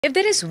If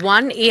there is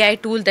one AI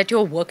tool that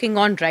you're working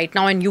on right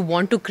now and you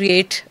want to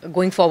create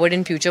going forward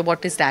in future,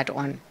 what is that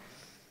on?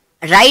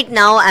 Right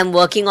now, I'm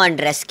working on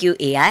Rescue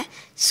AI.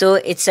 So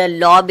it's a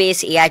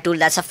law-based AI tool.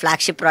 That's a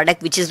flagship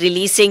product which is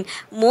releasing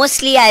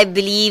mostly, I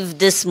believe,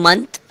 this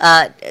month,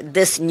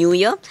 this new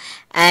year.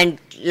 And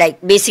like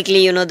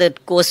basically, the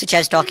course which I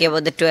was talking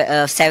about,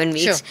 the 7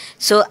 weeks. Sure.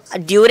 So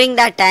during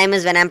that time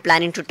is when I'm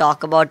planning to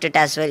talk about it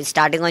as well.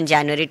 Starting on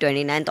January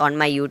 29th on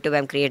my YouTube,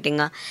 I'm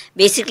creating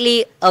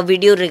basically a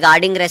video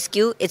regarding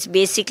rescue. It's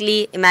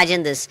basically,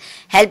 imagine this,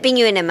 helping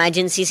you in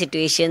emergency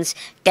situations,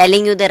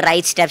 telling you the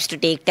right steps to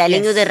take,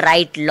 telling you the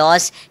right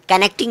laws,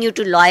 connecting you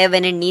to lawyer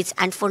when it needs,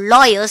 and for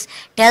lawyers,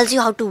 tells you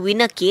how to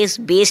win a case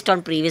based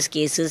on previous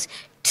cases,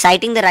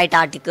 citing the right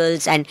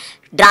articles and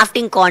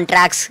drafting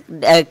contracts.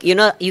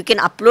 You can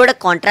upload a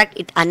contract,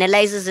 it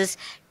analyzes this,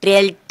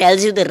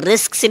 tells you the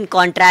risks in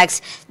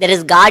contracts. There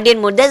is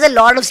guardian mode, there's a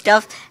lot of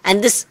stuff,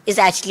 and this is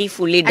actually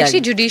fully done.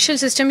 Actually, judicial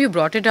system, you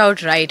brought it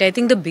out right. I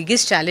think the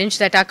biggest challenge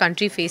that our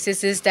country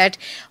faces is that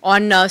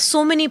on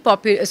so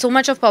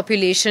much of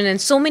population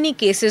and so many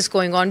cases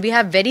going on, we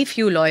have very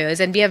few lawyers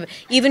and we have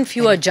even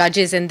fewer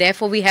judges, and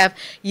therefore we have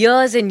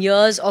years and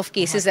years of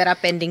cases that are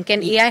pending.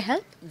 Can AI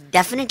help?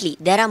 Definitely.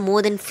 There are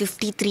more than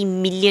 53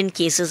 million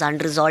cases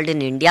unresolved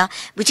in India,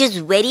 which is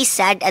very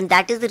sad, and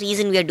that is the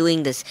reason we are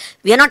doing this.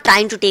 We are not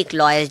trying to take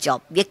lawyers'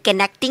 job. We are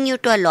connecting you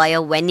to a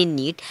lawyer when in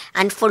need,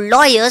 and for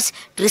lawyers,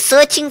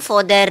 researching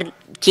for their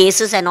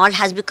cases and all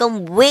has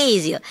become way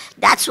easier.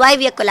 That's why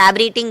we are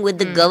collaborating with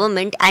the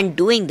government and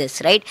doing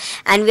this, right?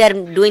 And we are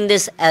doing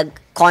this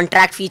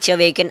contract feature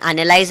where you can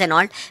analyze and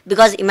all,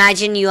 because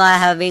imagine you are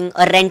having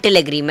a rental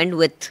agreement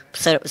with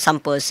some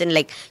person,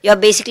 like you're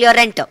basically a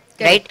renter.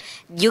 Right?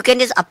 You can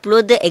just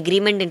upload the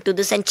agreement into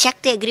this and check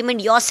the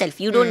agreement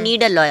yourself. You don't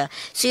need a lawyer.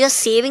 So you're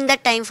saving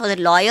that time for the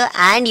lawyer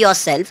and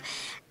yourself.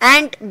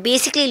 And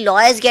basically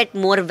lawyers get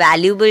more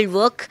valuable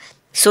work.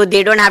 So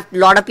they don't have, a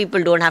lot of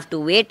people don't have to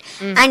wait.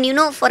 And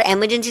for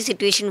emergency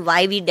situation,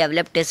 why we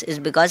developed this is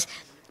because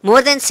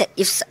more than,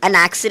 if an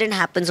accident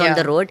happens on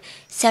the road,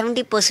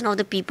 70% of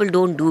the people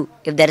don't do.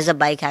 If there is a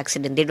bike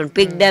accident, they don't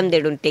pick them,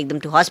 they don't take them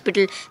to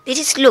hospital. They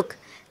just look.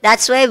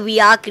 That's why we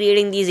are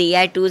creating these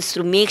AI tools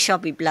to make sure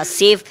people are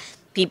safe,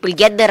 people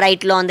get the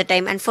right law on the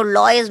time, and for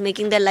lawyers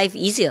making their life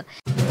easier.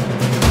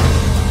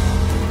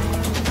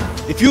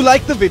 If you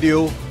like the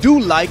video, do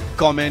like,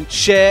 comment,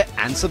 share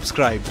and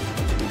subscribe.